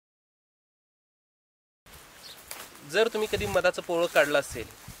जर तुम्ही कधी मधाचं पोळं काढलं असेल,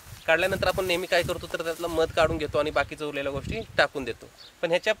 काढल्यानंतर आपण नेहमी काय करतो तर त्यातलं मध काढून घेतो आणि बाकीच्या उरलेल्या गोष्टी टाकून देतो, पण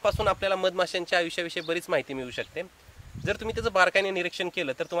ह्याच्यापासून आपल्याला मधमाशांच्या आयुष्याविषयी बरीच माहिती मिळू शकते। जर तुम्ही त्याचं बारकाईने निरीक्षण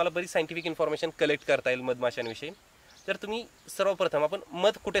केलं तर तुम्हाला बरीच सायंटिफिक इन्फॉर्मेशन कलेक्ट करता येईल मधमाशांविषयी। जर तुम्ही सर्वप्रथम आपण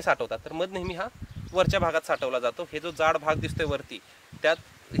मध कुठे साठवतात तर मध नेहमी हा वरच्या भागात साठवला जातो। हे जो जाड भाग दिसतोय वरती, त्यात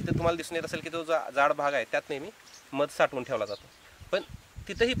इथे तुम्हाला दिसून येत असेल की तो जाड भाग आहे त्यात नेहमी मध साठवून ठेवला जातो। पण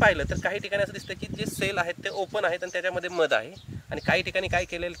तिथेही पाहिलं तर काही ठिकाणी असं दिसतं की जे सेल आहेत ते ओपन आहेत आणि त्याच्यामध्ये मध आहे, आणि काही ठिकाणी काय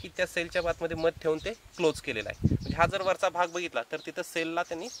केलेलं की त्या सेलच्या आतमध्ये मध ठेवून ते क्लोज केलेलं आहे। म्हणजे हा जर वरचा भाग बघितला तर तिथं सेलला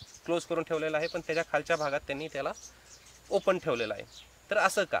त्यांनी क्लोज करून ठेवलेला आहे, पण त्याच्या खालच्या भागात त्यांनी त्याला ओपन ठेवलेलं आहे। तर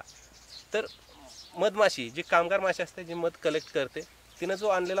असं का? तर मधमाशी जी कामगार माशी असते जी मध कलेक्ट करते, तिनं जो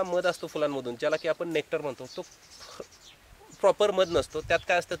आणलेला मध असतो फुलांमधून, ज्याला की आपण नेक्टर म्हणतो, तो प्रॉपर मध नसतो। त्यात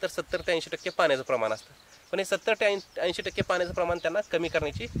काय असतं तर 70 ते 80% पाण्याचं प्रमाण असतं, पण हे 70 ते 80% पाण्याचं प्रमाण त्यांना कमी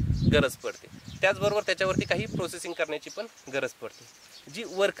करण्याची गरज पडते। त्याचबरोबर त्याच्यावरती काही प्रोसेसिंग करण्याची पण गरज पडते। जी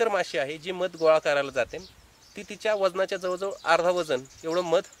वर्कर माशी आहे जी मध गोळा करायला जाते, ती तिच्या वजनाच्या जवळजवळ अर्धा वजन एवढं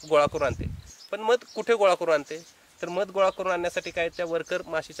मध गोळा करून आणते। पण मध कुठे गोळा करून आणते तर मध गोळा करून आणण्यासाठी काय, त्या वर्कर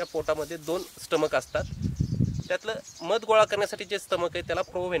माशीच्या पोटामध्ये 2 स्टमक असतात। त्यातलं मध गोळा करण्यासाठी जे स्टमक आहे त्याला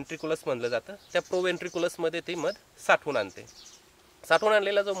प्रोव्हेंट्रिकुलस म्हणलं जातं। त्या प्रोव्हेंट्रिकुलसमध्ये ती मध साठवून आणते। साठवून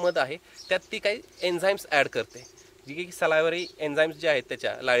आणलेला जो मध आहे त्यात ती काही एन्झाईम्स ॲड करते, जी की सलायवरी एन्झाईम्स जे आहेत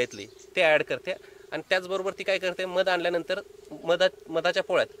त्याच्या लाळेतली ते ॲड करते। आणि त्याचबरोबर ती काय करते, मध आणल्यानंतर मधाच्या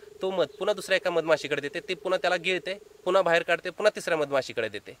पोळ्यात तो मध पुन्हा दुसऱ्या एका मधमाशीकडे देते, ती पुन्हा त्याला गिळते, पुन्हा बाहेर काढते, पुन्हा तिसऱ्या मधमाशीकडे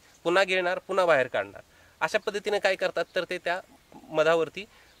देते, पुन्हा गिळणार, पुन्हा बाहेर काढणार। अशा पद्धतीने काय करतात तर ते त्या मधावरती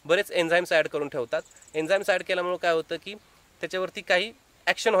बरेच एन्झाईम्स ॲड करून ठेवतात। एन्झाईम्स ॲड केल्यामुळे काय होतं की त्याच्यावरती काही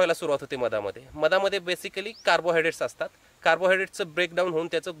ॲक्शन व्हायला सुरुवात होते मधामध्ये बेसिकली कार्बोहायड्रेट्स असतात। कार्बोहायड्रेट्सचं ब्रेकडाऊन होऊन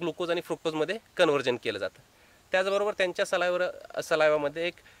त्याचं ग्लुकोज आणि फ्रुक्टोजमध्ये कन्व्हर्जन केलं जातं। त्याचबरोबर त्यांच्या सलायवामध्ये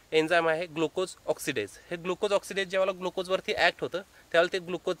एक एन्झाईम आहे ग्लुकोज ऑक्सिडेज। हे ग्लुकोज ऑक्सिडेज जेव्हा ग्लुकोजवरती ॲक्ट होतं त्यावेळेला ते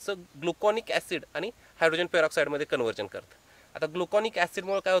ग्लुकोजचं ग्लुकॉनिक ॲसिड आणि हायड्रोजन पेरॉक्साईडमध्ये कन्व्हर्जन करतं। आता ग्लुकॉनिक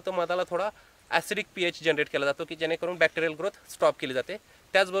ॲसिडमुळे काय होतं, मधाला थोडा ॲसिडिक pH जनरेट केला जातो की जेणेकरून बॅक्टेरियल ग्रोथ स्टॉप केली जाते।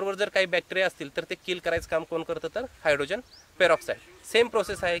 त्याचबरोबर जर काही बॅक्टेरिया असतील तर ते किल करायचं काम कोण करतं तर हायड्रोजन पेरॉक्साईड। सेम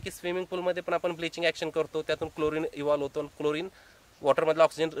प्रोसेस आहे की स्विमिंग पूलमध्ये पण आपण ब्लिचिंग ॲक्शन करतो, त्यातून क्लोरीन इव्हॉल्व होतो, क्लोरीन वॉटरमधला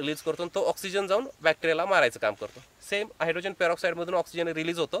ऑक्सिजन रिलीज करतो, तो ऑक्सिजन जाऊन बॅक्टेरियाला मारायचं काम करतो। सेम हायड्रोजन पेरॉक्साईडमधून ऑक्सिजन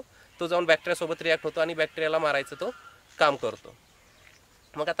रिलीज होतो, तो जाऊन बॅक्टेरियासोबत रिॲक्ट होतो आणि बॅक्टेरियाला मारायचं तो काम करतो।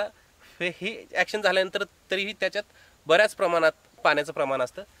 मग आता ही ॲक्शन झाल्यानंतर तरीही त्याच्यात बऱ्याच प्रमाणात पाण्याचं प्रमाण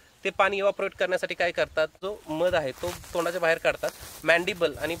असतं। ते पाणी इव्हॅपोरेट करण्यासाठी काय करतात, जो मध आहे तो तोंडाच्या बाहेर काढतात,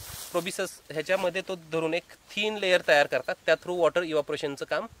 मॅन्डिबल आणि प्रोबिसस ह्याच्यामध्ये तो धरून एक थीन लेअर तयार करतात, त्या थ्रू वॉटर इव्हॅपोरेशनचं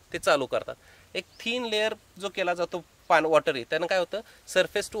काम ते चालू करतात। एक थीन लेअर जो केला जातो वॉटर आहे त्यानं काय होतं,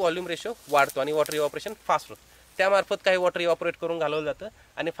 सरफेस टू व्हॉल्यूम रेशो वाढतो आणि वॉटर इव्हॅपोरेशन फास्ट होतं। त्यामार्फत काही वॉटर इव्हॅपोरेट करून घालवलं जातं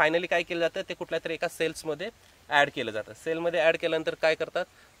आणि फायनली काय केलं जातं ते कुठल्या तरी एका सेल्समध्ये ॲड केलं जातं। सेलमध्ये ॲड केल्यानंतर काय करतात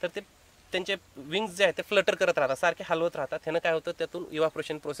तर ते त्यांचे विंग्स जे आहेत ते फ्लटर करत राहतात, सारखे हलवत राहतात। ह्यानं काय होतं त्यातून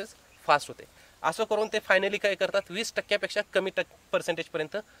इव्हॅपोरेशन प्रोसेस फास्ट होते। असं करून ते फायनली काय करतात 20% कमी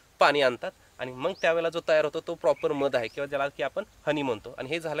पर्सेंटेजपर्यंत पाणी आणतात आणि मग त्यावेळेला जो तयार होतो तो प्रॉपर मध आहे किंवा ज्याला की आपण हनी म्हणतो। आणि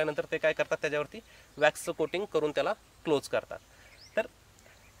हे झाल्यानंतर ते काय करतात त्याच्यावरती वॅक्सचं कोटिंग करून त्याला क्लोज करतात। तर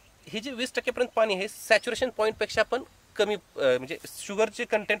हे जे 20% पाणी हे सॅच्युरेशन पॉईंटपेक्षा पण कमी, म्हणजे शुगरचे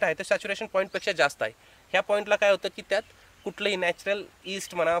कंटेंट आहे ते सॅच्युरेशन पॉईंटपेक्षा जास्त आहे। ह्या पॉईंटला काय होतं की त्यात कुठलंही नॅचरल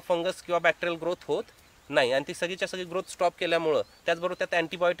ईस्ट म्हणा, फंगस किंवा बॅक्टेरियल ग्रोथ होत नाही आणि ती सगळीच्या सगळी ग्रोथ स्टॉप केल्यामुळं त्याचबरोबर त्यात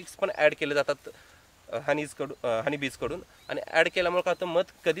अँटीबायोटिक्स पण ॲड केले जातात हनीबीजकडून आणि ॲड केल्यामुळे काय होतं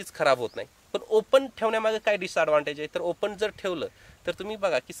मध कधीच खराब होत नाही। पण ओपन ठेवण्यामागे काय डिसएडव्हान्टेज आहे तर ओपन जर ठेवलं तर तुम्ही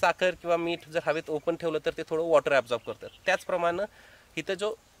बघा की साखर किंवा मीठ जर हवेत ओपन ठेवलं तर ते थोडं वॉटर ॲब्झॉर्ब करतं। त्याचप्रमाणे इथं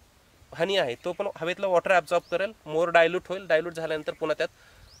जो हनी आहे तो पण हवेतलं वॉटर ॲब्झॉर्ब करेल, मोर डायल्यूट होईल, डायल्यूट झाल्यानंतर पुन्हा त्यात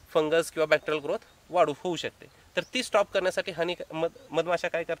फंगस किंवा बॅक्टेरियल ग्रोथ होऊ शकते। तर ती स्टॉप करण्यासाठी मधमाशा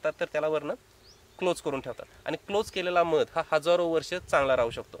काय करतात तर त्याला वरनं क्लोज करून ठेवतात आणि क्लोज केलेला मध हा हजारो वर्ष चांगला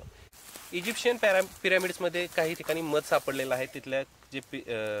राहू शकतो। इजिप्शियन पिरॅमिड्समध्ये काही ठिकाणी मध सापडलेला आहे, तिथल्या जे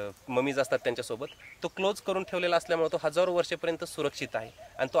ममीज असतात त्यांच्यासोबत तो क्लोज करून ठेवलेला असल्यामुळे तो हजारो वर्षापर्यंत सुरक्षित आहे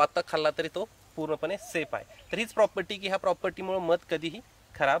आणि तो आत्ता खाल्ला तरी तो पूर्णपणे सेफ आहे। तर हीच प्रॉपर्टी की ह्या प्रॉपर्टीमुळे मध कधीही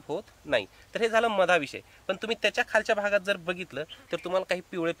खराब होत नाही। तर हे झालं मधाविषयी। पण तुम्ही त्याच्या खालच्या भागात जर बघितलं तर तुम्हाला काही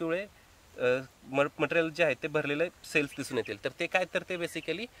पिवळे पिवळे मटेरियल जे आहे ते भरलेले सेल्स दिसून येतील। तर ते काय तर ते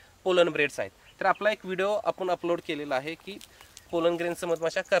बेसिकली पोलन ब्रेड्स आहेत। तर आपला एक व्हिडिओ आपण अपलोड केलेला आहे की पोलन ग्रेन्सचं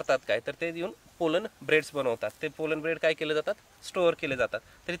मधमाशा करतात काय, तर ते येऊन पोलन ब्रेड्स बनवतात। ते पोलन ब्रेड काय केले जातात, स्टोअर केले जातात।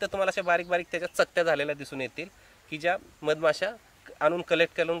 तर इथं तुम्हाला अशा बारीक बारीक त्याच्या चकत्या झालेल्या दिसून येतील की ज्या मधमाशा आणून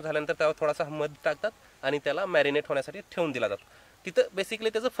कलेक्ट करून झाल्यानंतर त्यावर थोडासा मध टाकतात आणि त्याला मॅरिनेट होण्यासाठी ठेवून दिला जातो। तिथं बेसिकली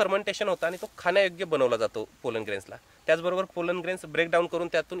त्याचं फर्मेंटेशन होतं आणि तो खाण्यायोग्य बनवला जातो पोलन ग्रेन्सला। त्याचबरोबर पोलन ग्रेन्स ब्रेकडाऊन करून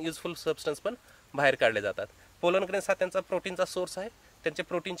त्यातून युजफुल सबस्टन्स पण बाहेर काढले जातात। पोलन ग्रेन्स हा त्यांचा प्रोटीनचा सोर्स आहे. त्यांचे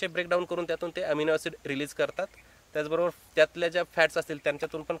प्रोटीनचे ब्रेकडाऊन करून त्यातून ते अमिनो ॲसिड रिलीज करतात. त्याचबरोबर त्यातल्या ज्या फॅट्स असतील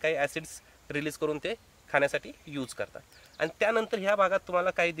त्यांच्यातून पण काही ॲसिड्स रिलीज करून ते खाण्यासाठी यूज करतात. आणि त्यानंतर ह्या भागात तुम्हाला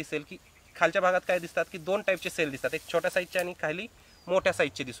काय दिसेल की खालच्या भागात काय दिसतात की 2 टाईपचे सेल दिसतात, एक छोट्या साईजचे आणि खाली मोठ्या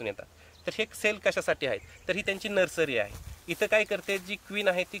साईजचे दिसून येतात. तर हे सेल कशासाठी आहेत, तर ही त्यांची नर्सरी आहे. इथं काय करते, जी क्वीन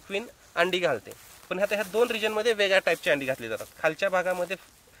आहे ती क्वीन अंडी घालते, पण ह्या 2 रिजनमध्ये वेगळ्या टाईपची अंडी घातली जातात. खालच्या भागामध्ये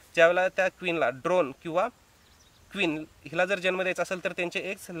ज्यावेळेला त्या क्वीनला ड्रोन किंवा क्वीन हिला जर जन्म द्यायचा असेल तर त्यांचे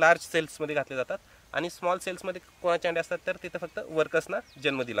एग्स लार्ज सेल्समध्ये घातले जातात आणि स्मॉल सेल्समध्ये कोणाचे अंडे असतात तर तिथं फक्त वर्कर्सना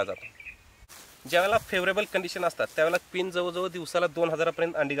जन्म दिला जातो. ज्यावेळेला फेवरेबल कंडिशन असतात त्यावेळेला क्वीन जवळजवळ दिवसाला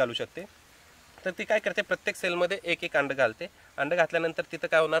 2000पर्यंत अंडी घालू शकते. तर ती काय करते, प्रत्येक सेलमध्ये एक अंडं घालते. अंडं घातल्यानंतर तिथं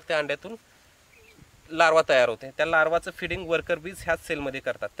काय होणार, त्या अंड्यातून लार्वा तयार होते. त्या लार्वाचं फिडिंग वर्कर बीज ह्याच सेलमध्ये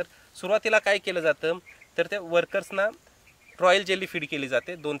करतात. तर सुरुवातीला काय केलं जातं तर त्या वर्कर्सना रॉयल जेली फीड केली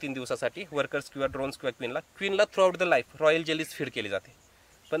जाते 2-3 दिवसासाठी, वर्कर्स किंवा ड्रोन्स किंवा क्वीनला through out the life royal jellies feed केली जाते.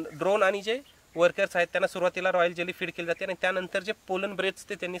 पण ड्रोन आणि जे वर्कर्स आहेत त्यांना सुरुवातीला रॉयल जेली फीड केली जाते आणि त्यानंतर जे पोलन ब्रेड्स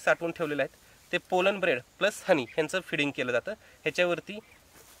ते त्यांनी साठवून ठेवलेले आहेत ते पोलन ब्रेड प्लस हनी ह्यांचं फिडिंग केलं जातं. ह्याच्यावरती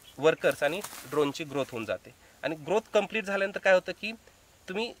वर्कर्स आणि ड्रोनची ग्रोथ होऊन जाते. आणि ग्रोथ कंप्लीट झाल्यानंतर काय होतं की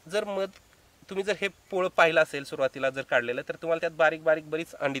तुम्ही जर हे पोळं पाहिलं असेल सुरुवातीला जर काढलेलं तर तुम्हाला त्यात बारीक बारीक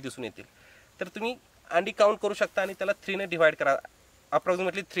बरीच अंडी दिसून येतील. तर तुम्ही अंडी काउंट करू शकता आणि त्याला 3ने डिवाइड करा.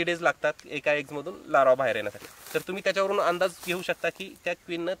 अप्रॉक्सिमेटली 3 डेज लागतात एका एग्समधून लार्वा बाहेर येण्यासाठी. तर तुम्ही त्याच्यावरून अंदाज घेऊ शकता की त्या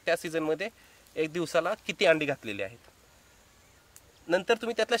क्वीननं त्या सीझनमध्ये एक दिवसाला किती अंडी घातलेली आहेत. नंतर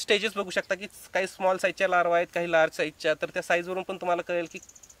तुम्ही त्यातल्या स्टेजेस बघू शकता की काही स्मॉल साईजच्या लार्वा आहेत, काही लार्ज साईजच्या. तर त्या साईजवरून पण तुम्हाला कळेल की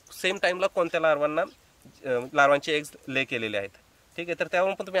सेम टाईमला कोणत्या लार्वांचे एग्स ले केलेले आहेत. ठीक आहे, तर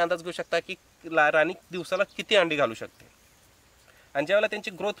त्यावरून पण तुम्ही अंदाज घेऊ शकता की राणी दिवसाला किती अंडी घालू शकते. आणि ज्यावेळेला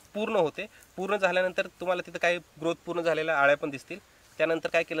त्यांची ग्रोथ पूर्ण होते, पूर्ण झाल्यानंतर तुम्हाला तिथं काही ग्रोथ पूर्ण झालेल्या आळ्या पण दिसतील. त्यानंतर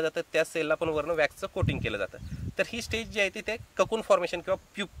काय केलं जातं, त्या सेलला पण वरनं वॅक्सचं कोटिंग केलं जातं. तर ही स्टेज जी आहे ती ते ककून फॉर्मेशन किंवा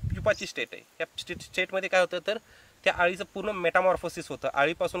प्युपाची स्टेट आहे. या स्टेटमध्ये काय होतं तर त्या आळीचं पूर्ण मेटामॉर्फोसिस होतं.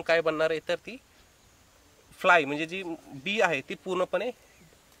 आळीपासून काय बनणार आहे तर ती फ्लाय म्हणजे जी बी आहे ती पूर्णपणे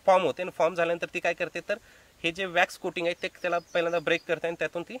फॉर्म होते. आणि फॉर्म झाल्यानंतर ती काय करते तर हे जे वॅक्स कोटिंग आहे ते त्याला पहिल्यांदा ब्रेक करते आणि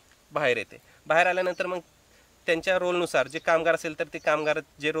त्यातून ती बाहेर येते. बाहेर आल्यानंतर मग त्यांच्या रोलनुसार जे कामगार असेल तर ते कामगार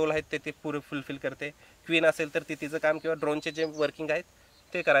जे रोल आहेत ते पूर्ण फुलफिल करते. क्वीन असेल तर ती तिचं काम किंवा ड्रोनचे जे वर्किंग आहेत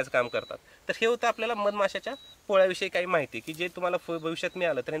ते करायचं काम करतात. तर हे होतं आपल्याला मधमाशाच्या पोळ्याविषयी काही माहिती की जे तुम्हाला भविष्यात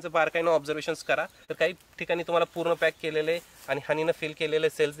मिळालं तर ह्यांचं बारकाईनं ऑब्झर्वेशन्स करा. तर काही ठिकाणी तुम्हाला पूर्ण पॅक केलेले आणि हनीनं फिल केलेले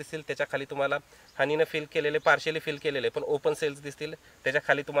सेल्स दिसतील. त्याच्या खाली तुम्हाला हनीनं फिल केलेले पार्शियली फिल केलेले पण ओपन सेल्स दिसतील. त्याच्या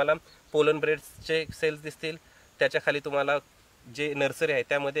खाली तुम्हाला पोलन ब्रेड्सचे सेल्स दिसतील. त्याच्या खाली तुम्हाला जे नर्सरी आहे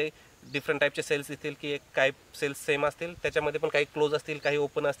त्यामध्ये डिफरंट टाईपचे सेल्स दिसतील की काही सेल्स सेम असतील, त्याच्यामध्ये पण काही क्लोज असतील, काही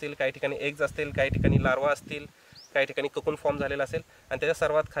ओपन असतील, काही ठिकाणी एग्ज असतील, काही ठिकाणी लार्वा असतील, काही ठिकाणी ककून फॉर्म झालेला असेल. आणि त्याच्या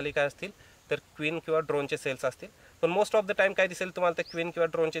सर्वात खाली काय असतील तर क्वीन किंवा ड्रोनचे सेल्स असतील. पण मोस्ट ऑफ द टाइम काय दिसेल तुम्हाला तर क्वीन किंवा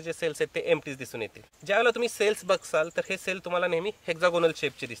ड्रोनचे जे सेल्स आहेत ते एम्प्टीज दिसून येतील. ज्यावेळेला तुम्ही सेल्स बघसाल तर हे सेल तुम्हाला नेहमी हेक्झागोनल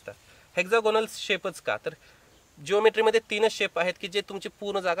शेपचे दिसतात. हेक्झागोनल शेपच का तर जिओमेट्रीमध्ये 3च शेप आहेत की जे तुमची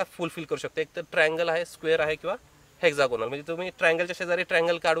पूर्ण जागा फुलफिल करू शकते. एक तर ट्रायंगल आहे, स्क्वेअर आहे किंवा हेक्झागोनल. म्हणजे तुम्ही ट्रायंगलच्या शेजारी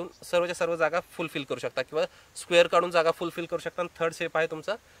ट्रायंगल काढून सर्वच्या सर्व जागा फुलफिल करू शकता किंवा स्क्वेअर काढून जागा फुलफिल करू शकता. आणि थर्ड शेप आहे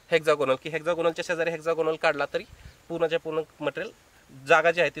तुमचा हेक्झागोनल की हेक्झागोनलच्या शेजारी हेक्झागोनल काढला तरी पूर्णच्या पूर्ण मटेरियल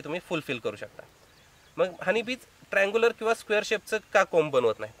जागा जी आहे ती तुम्ही फुलफिल करू शकता. मग हनीबीज ट्रायंग्युलर किंवा स्क्वेअर शेपचं का कोंब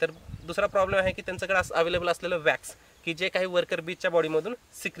बनवत नाही तर दुसरा प्रॉब्लेम आहे की त्यांच्याकडे अवेलेबल असलेलं वॅक्स की जे काही वर्कर बीजच्या बॉडीमधून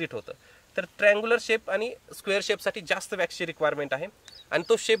सिक्रेट होतं. तर ट्रायंग्युलर शेप आणि स्क्वेअर शेपसाठी जास्त वॅक्सची रिक्वायरमेंट आहे आणि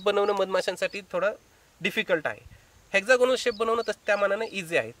तो शेप बनवणं मधमाशांसाठी थोडं डिफिकल्ट आहे. हेक्झागोनल शेप बनवणं त्या मानाने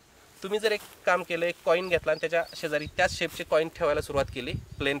इझी आहे. तुम्ही जर एक काम केलं, एक कॉईन घेतला आणि त्याच्या शेजारी त्याच शेपचे कॉईन ठेवायला सुरुवात केली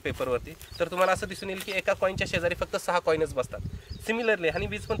प्लेन पेपरवरती तर तुम्हाला असं दिसून येईल की एका कॉईनच्या शेजारी फक्त 6 कॉईनच बसतात. सिमिलरली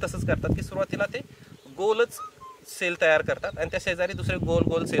हनीबीज पण तसंच करतात की सुरुवातीला ते गोलच सेल तयार करतात आणि त्या शेजारी दुसरे गोल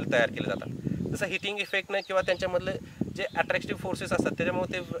गोल सेल तयार केले जातात. जसं हिटिंग इफेक्टनं किंवा त्यांच्यामधले जे अट्रॅक्टिव्ह फोर्सेस असतात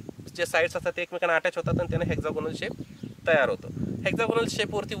त्याच्यामुळे ते जे साईड्स असतात ते एकमेकांना अटॅच होतात आणि त्याने हेक्झागोनल शेप तयार होतो. हेक्झागोनल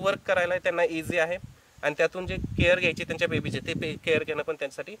शेपवरती वर्क करायला त्यांना इझी आहे आणि त्यातून जे केअर घ्यायची त्यांच्या बेबीचे ते केअर घेणं पण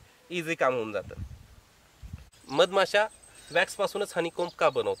त्यांच्यासाठी इझी काम होऊन जातं. मधमाशा वॅक्सपासूनच हनीकोंब का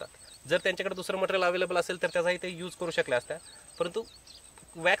बनवतात? जर त्यांच्याकडे दुसरं मटेरियल अवेलेबल असेल तर त्याचाही ते यूज करू शकले असत्या. परंतु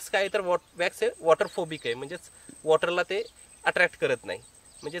वॅक्स काय तर वॅक्स हे वॉटरफोबिक आहे, म्हणजेच वॉटरला ते अट्रॅक्ट करत नाही.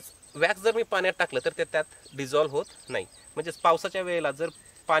 म्हणजेच वॅक्स जर मी पाण्यात टाकलं तर ते त्यात डिझॉल्व्ह होत नाही. म्हणजेच पावसाच्या वेळेला जर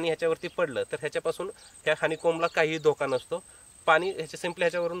पाणी ह्याच्यावरती पडलं तर ह्याच्यापासून त्या हनीकोंबला काहीही धोका नसतो. पाणी ह्याच्या सिम्पली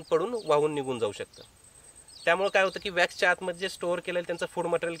ह्याच्यावरून पडून वाहून निघून जाऊ शकतं. त्यामुळे काय होतं की वॅक्सच्या आतमध्ये जे स्टोअर केलेलं त्यांचं फूड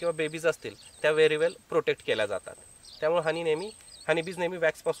मटेरियल किंवा बेबीज असतील त्या व्हेरी वेल प्रोटेक्ट केल्या जातात. त्यामुळे हनीबीज नेहमी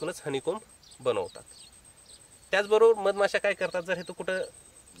वॅक्सपासूनच हनीकोंब बनवतात. त्याचबरोबर मधमाशा काय करतात जर हे तो कुठं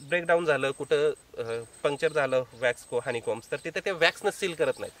ब्रेकडाऊन झालं, कुठं पंक्चर झालं वॅक्स हनीकॉम्स, तर तिथे ते वॅक्सनं सील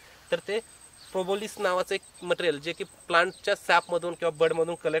करत नाहीत, तर ते प्रोबोलिस नावाचं एक मटेरियल जे की प्लांटच्या सॅपमधून किंवा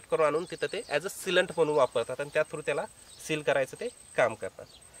बडमधून कलेक्ट करून आणून तिथं ते ॲज अ सिलंट म्हणून वापरतात आणि त्या थ्रू त्याला सील करायचं ते काम करतात.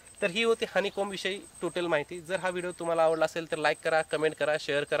 तर ही होती हनीकॉम्ब विषयी टोटल माहिती. जर हा व्हिडिओ तुम्हाला आवडला असेल तर लाईक करा, कमेंट करा,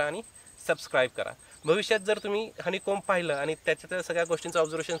 शेअर करा आणि सबस्क्राईब करा. भविष्यात जर तुम्ही हनीकॉम्ब पाहिलं आणि त्याच्या सगळ्या गोष्टींचं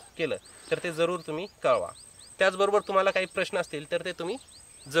ऑब्झर्वेशन केलं तर ते जरूर तुम्ही कळवा. त्याचबरोबर तुम्हाला काही प्रश्न असतील तर ते तुम्ही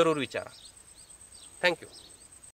जरूर विचारा. थँक्यू.